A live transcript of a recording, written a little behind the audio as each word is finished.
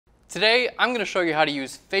Today, I'm going to show you how to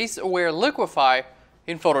use Face-Aware Liquify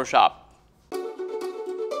in Photoshop.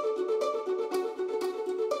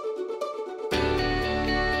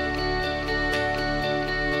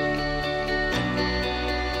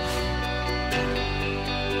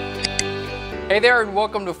 Hey there and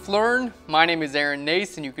welcome to Phlearn. My name is Aaron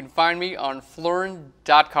Nace and you can find me on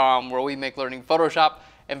Phlearn.com where we make learning Photoshop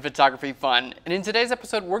and photography fun. And in today's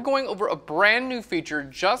episode, we're going over a brand new feature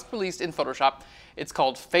just released in Photoshop. It's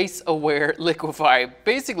called Face-Aware Liquify.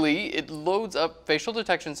 Basically, it loads up facial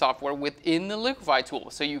detection software within the Liquify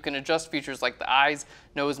tool, so you can adjust features like the eyes,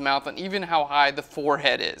 nose, mouth, and even how high the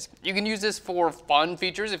forehead is. You can use this for fun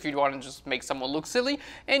features if you want to just make someone look silly,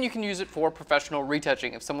 and you can use it for professional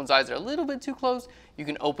retouching. If someone's eyes are a little bit too close, you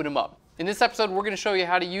can open them up. In this episode, we're going to show you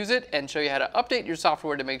how to use it and show you how to update your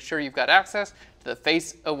software to make sure you've got access to the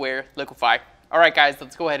Face-Aware Liquify. All right, guys,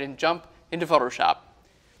 let's go ahead and jump into Photoshop.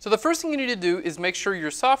 So the first thing you need to do is make sure your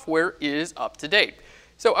software is up to date.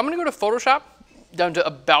 So I'm going to go to Photoshop, down to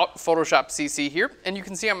About Photoshop CC here, and you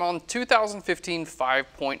can see I'm on 2015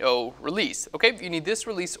 5.0 release. Okay, you need this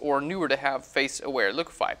release or newer to have Face-Aware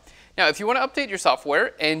Liquify. Now, if you want to update your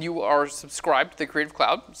software and you are subscribed to the Creative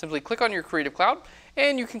Cloud, simply click on your Creative Cloud,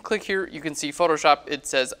 and you can click here. You can see Photoshop. It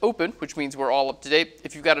says open, which means we're all up to date.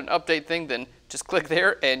 If you've got an update thing, then just click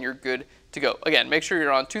there and you're good to go. Again, make sure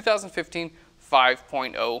you're on 2015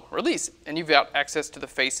 5.0 release and you've got access to the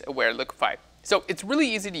Face-Aware Liquify. So it's really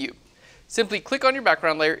easy to use. Simply click on your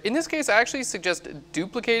background layer. In this case, I actually suggest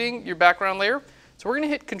duplicating your background layer. So we're going to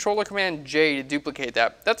hit Control or Command J to duplicate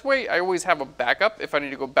that. That's why I always have a backup if I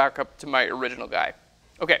need to go back up to my original guy.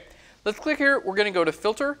 Okay, let's click here. We're going to go to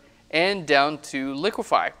Filter and down to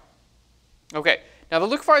Liquify. Okay, now the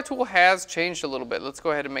Liquify tool has changed a little bit. Let's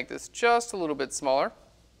go ahead and make this just a little bit smaller.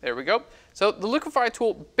 There we go. So the Liquify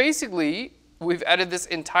tool, basically, we've added this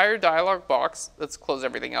entire dialog box. Let's close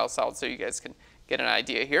everything else out so you guys can get an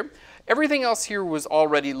idea here. Everything else here was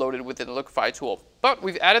already loaded within the Liquify tool, but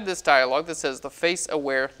we've added this dialog that says the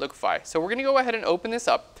Face-Aware Liquify. So we're going to go ahead and open this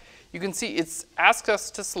up. You can see it's asked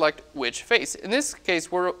us to select which face. In this case,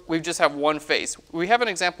 we just have one face. We have an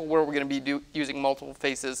example where we're going to be using multiple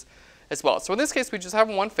faces as well. So in this case, we just have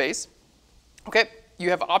one face. Okay, you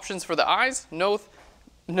have options for the eyes, nose,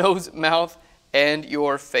 mouth, and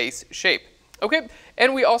your face shape. Okay,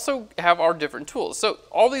 and we also have our different tools. So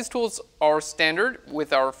all these tools are standard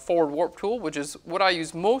with our forward warp tool, which is what I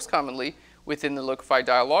use most commonly within the Liquify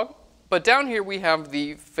dialog. But down here we have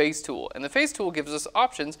the face tool, and the face tool gives us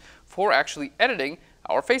options for actually editing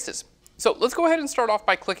our faces. So let's go ahead and start off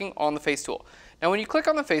by clicking on the face tool. Now when you click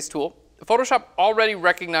on the face tool, Photoshop already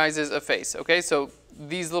recognizes a face, okay? So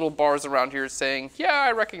these little bars around here saying, yeah,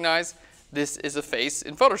 I recognize this is a face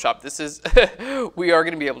in Photoshop. This is, we are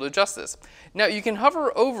going to be able to adjust this. Now you can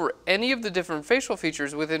hover over any of the different facial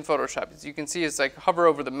features within Photoshop. As you can see, it's like hover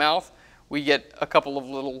over the mouth. We get a couple of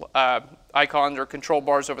little icons or control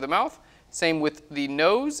bars over the mouth. Same with the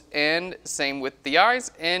nose and same with the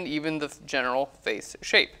eyes and even the general face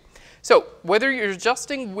shape. So whether you're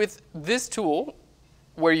adjusting with this tool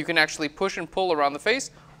where you can actually push and pull around the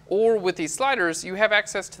face or with these sliders, you have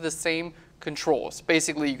access to the same controls.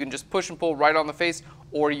 Basically, you can just push and pull right on the face,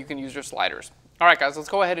 or you can use your sliders. All right, guys, let's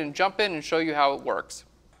go ahead and jump in and show you how it works.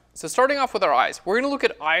 So starting off with our eyes, we're going to look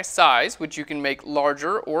at eye size, which you can make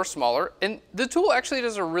larger or smaller, and the tool actually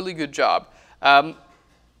does a really good job. Eye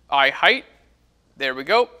height, there we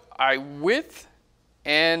go. Eye width,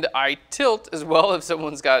 and eye tilt as well if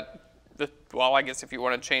someone's got, well, I guess if you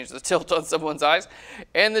want to change the tilt on someone's eyes,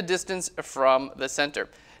 and the distance from the center.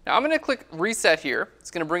 Now I'm going to click reset here. It's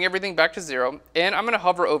going to bring everything back to 0, and I'm going to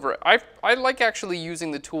hover over it. I like actually using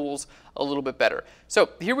the tools a little bit better. So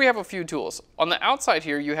here we have a few tools. On the outside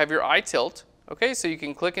here, you have your eye tilt. Okay, so you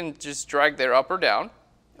can click and just drag there up or down.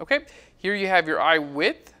 Okay, here you have your eye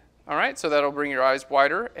width. All right, so that'll bring your eyes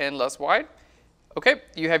wider and less wide. Okay,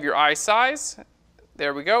 you have your eye size.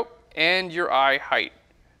 There we go, and your eye height.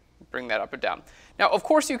 Bring that up and down. Now, of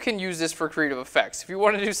course, you can use this for creative effects. If you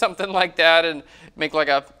want to do something like that and make like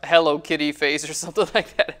a Hello Kitty face or something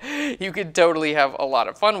like that, you could totally have a lot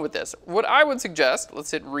of fun with this. What I would suggest,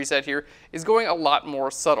 let's hit reset here, is going a lot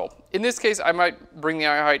more subtle. In this case, I might bring the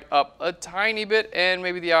eye height up a tiny bit and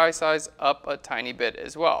maybe the eye size up a tiny bit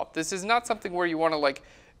as well. This is not something where you want to like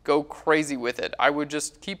go crazy with it. I would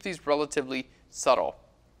just keep these relatively subtle.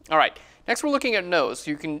 All right, next we're looking at nose.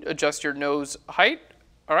 You can adjust your nose height,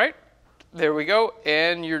 all right? There we go,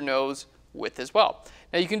 and your nose width as well.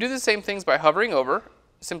 Now you can do the same things by hovering over.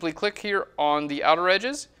 Simply click here on the outer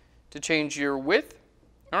edges to change your width,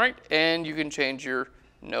 all right? And you can change your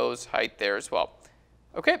nose height there as well.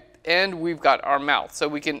 Okay, and we've got our mouth. So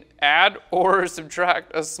we can add or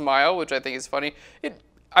subtract a smile, which I think is funny.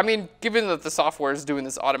 I mean, given that the software is doing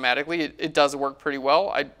this automatically, it does work pretty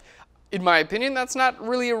well. In my opinion, that's not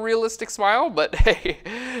really a realistic smile, but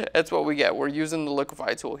hey, that's what we get. We're using the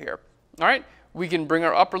Liquify tool here. All right, we can bring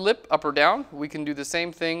our upper lip up or down. We can do the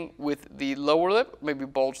same thing with the lower lip, maybe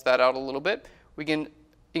bulge that out a little bit. We can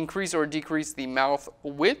increase or decrease the mouth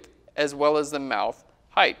width as well as the mouth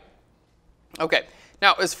height. Okay,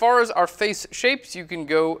 now as far as our face shapes, you can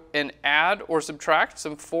go and add or subtract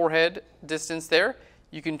some forehead distance there.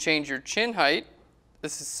 You can change your chin height.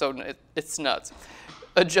 This is it's nuts.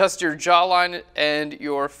 Adjust your jawline and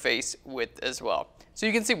your face width as well. So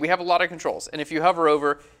you can see we have a lot of controls. And if you hover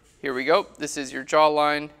over, here we go. This is your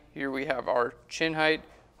jawline. Here we have our chin height.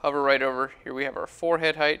 Hover right over. Here we have our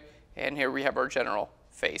forehead height. And here we have our general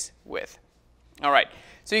face width. All right,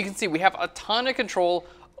 so you can see we have a ton of control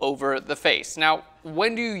over the face. Now,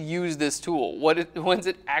 when do you use this tool? When's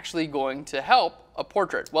it actually going to help a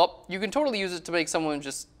portrait? Well, you can totally use it to make someone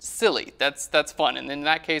just silly. That's fun, and in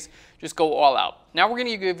that case, just go all out. Now we're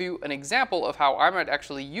gonna give you an example of how I might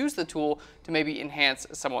actually use the tool to maybe enhance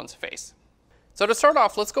someone's face. So to start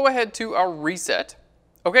off, let's go ahead to our reset.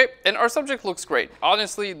 Okay, and our subject looks great.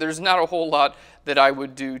 Honestly, there's not a whole lot that I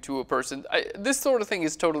would do to a person. This sort of thing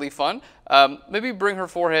is totally fun. Maybe bring her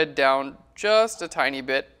forehead down just a tiny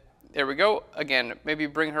bit. There we go. Again, maybe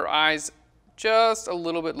bring her eyes just a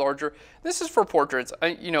little bit larger. This is for portraits.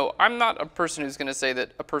 I'm not a person who's gonna say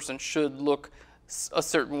that a person should look a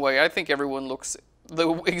certain way. I think everyone looks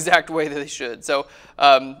the exact way that they should. So,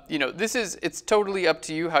 it's totally up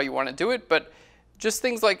to you how you wanna do it, but just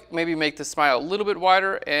things like maybe make the smile a little bit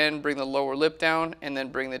wider and bring the lower lip down and then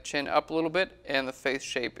bring the chin up a little bit and the face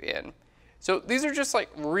shape in. So these are just like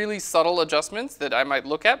really subtle adjustments that I might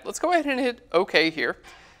look at. Let's go ahead and hit OK here.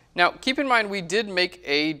 Now keep in mind we did make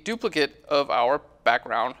a duplicate of our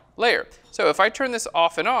background layer. So if I turn this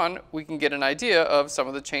off and on, we can get an idea of some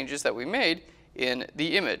of the changes that we made in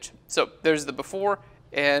the image. So there's the before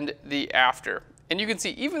and the after. And you can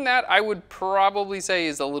see even that I would probably say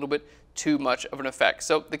is a little bit too much of an effect.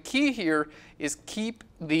 So the key here is keep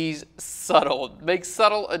these subtle, make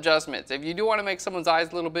subtle adjustments. If you do want to make someone's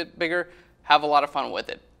eyes a little bit bigger, have a lot of fun with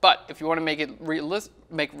it. But if you want to make it realistic,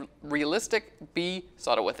 be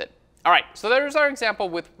subtle with it. All right, so there's our example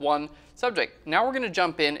with one subject. Now we're going to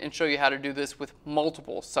jump in and show you how to do this with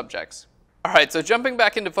multiple subjects. All right, so jumping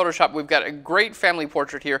back into Photoshop, we've got a great family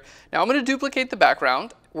portrait here. Now I'm going to duplicate the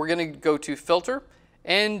background. We're going to go to Filter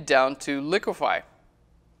and down to Liquify.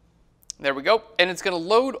 There we go, and it's going to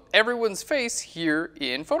load everyone's face here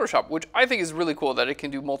in Photoshop, which I think is really cool that it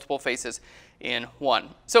can do multiple faces in one.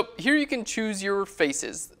 So here you can choose your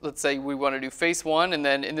faces. Let's say we want to do face 1, and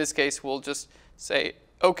then in this case we'll just say,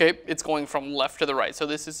 okay, it's going from left to the right. So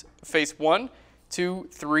this is face 1, 2,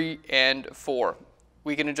 3, and 4.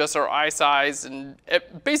 We can adjust our eye size and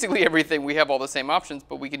basically everything. We have all the same options,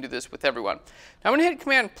 but we can do this with everyone. Now I'm going to hit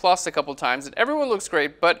Command plus a couple times, and everyone looks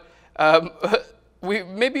great, but we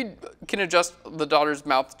maybe can adjust the daughter's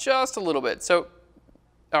mouth just a little bit. So,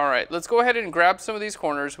 all right, let's go ahead and grab some of these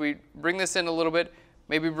corners. We bring this in a little bit,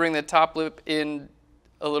 maybe bring the top lip in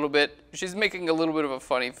a little bit. She's making a little bit of a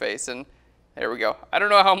funny face, and there we go. I don't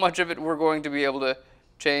know how much of it we're going to be able to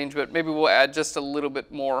change, but maybe we'll add just a little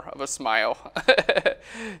bit more of a smile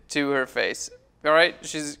to her face. All right,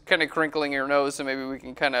 she's kind of crinkling her nose, so maybe we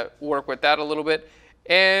can kind of work with that a little bit.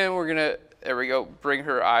 And we're gonna, there we go, bring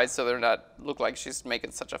her eyes so they're not, look like she's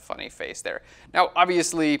making such a funny face there. Now,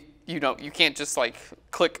 obviously, you can't just like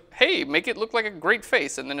click, hey, make it look like a great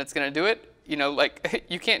face, and then it's gonna do it.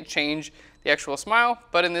 You can't change the actual smile,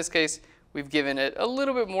 but in this case, we've given it a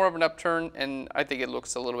little bit more of an upturn, and I think it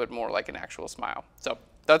looks a little bit more like an actual smile. So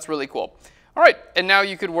that's really cool. All right, and now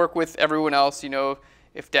you could work with everyone else.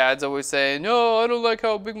 If dad's always saying, no, I don't like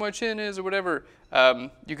how big my chin is or whatever,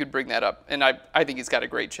 you could bring that up. And I think he's got a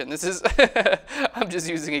great chin. This is, I'm just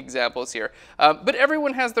using examples here. But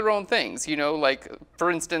everyone has their own things, like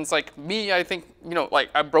for instance, like me, I think, like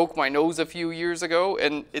I broke my nose a few years ago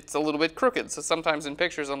and it's a little bit crooked. So sometimes in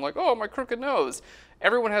pictures I'm like, oh, my crooked nose.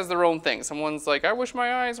 Everyone has their own thing. Someone's like, I wish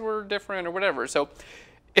my eyes were different or whatever. So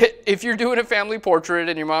if you're doing a family portrait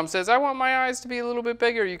and your mom says, I want my eyes to be a little bit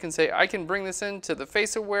bigger, you can say, I can bring this into the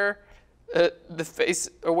Face-Aware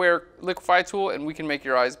Liquify tool, and we can make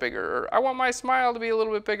your eyes bigger. Or I want my smile to be a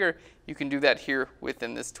little bit bigger. You can do that here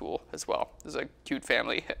within this tool as well. This is a cute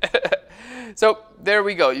family. So there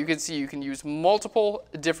we go. You can see you can use multiple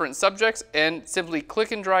different subjects and simply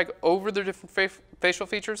click and drag over the different facial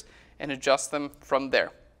features and adjust them from there.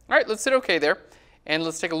 All right, let's hit OK there. And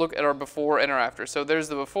let's take a look at our before and our after. So there's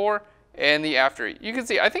the before, and the after. You can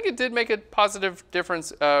see, I think it did make a positive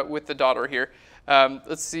difference with the daughter here.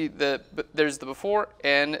 Let's see, there's the before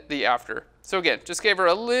and the after. So again, just gave her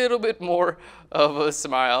a little bit more of a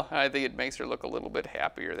smile. I think it makes her look a little bit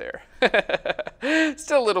happier there.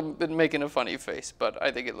 Still a little bit making a funny face, but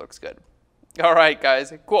I think it looks good. All right,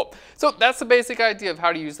 guys, cool. So that's the basic idea of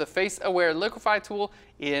how to use the Face-Aware Liquify tool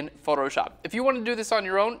in Photoshop. If you want to do this on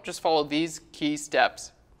your own, just follow these key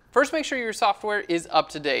steps. First, make sure your software is up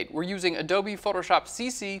to date. We're using Adobe Photoshop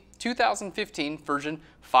CC2015 version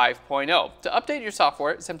 5.0. To update your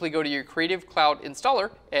software, simply go to your Creative Cloud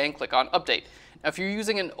installer and click on Update. Now, if you're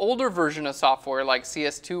using an older version of software like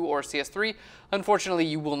CS2 or CS3, unfortunately,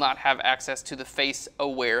 you will not have access to the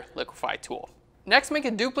Face-Aware Liquify tool. Next, make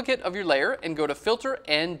a duplicate of your layer and go to Filter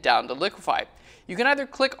and down to Liquify. You can either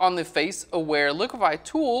click on the Face-Aware Liquify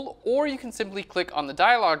tool, or you can simply click on the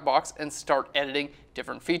dialog box and start editing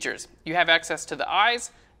different features. You have access to the eyes,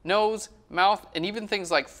 nose, mouth, and even things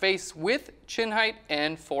like face width, chin height,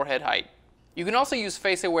 and forehead height. You can also use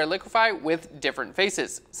Face-Aware Liquify with different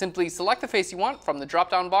faces. Simply select the face you want from the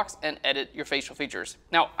drop-down box and edit your facial features.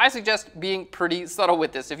 Now, I suggest being pretty subtle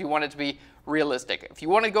with this if you want it to be realistic. If you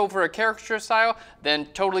want to go for a caricature style, then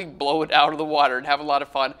totally blow it out of the water and have a lot of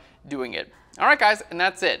fun doing it. All right, guys, and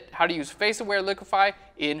that's it. How to use Face-Aware Liquify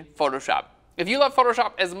in Photoshop. If you love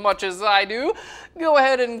Photoshop as much as I do, go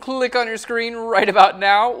ahead and click on your screen right about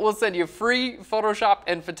now. We'll send you free Photoshop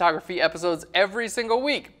and photography episodes every single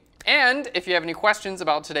week. And if you have any questions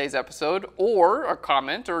about today's episode, or a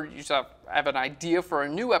comment, or you just have an idea for a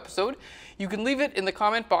new episode, you can leave it in the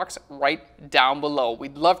comment box right down below.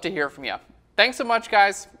 We'd love to hear from you. Thanks so much,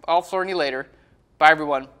 guys. I'll Phlearn you later. Bye,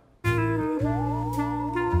 everyone.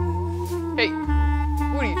 Hey,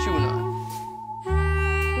 what are you chewing on?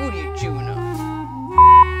 What are you chewing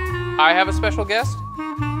on? I have a special guest?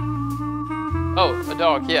 Oh, a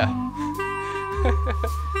dog, yeah.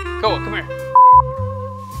 Go, come here.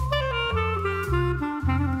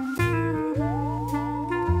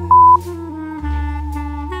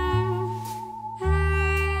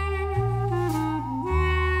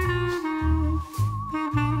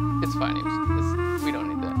 It's fine.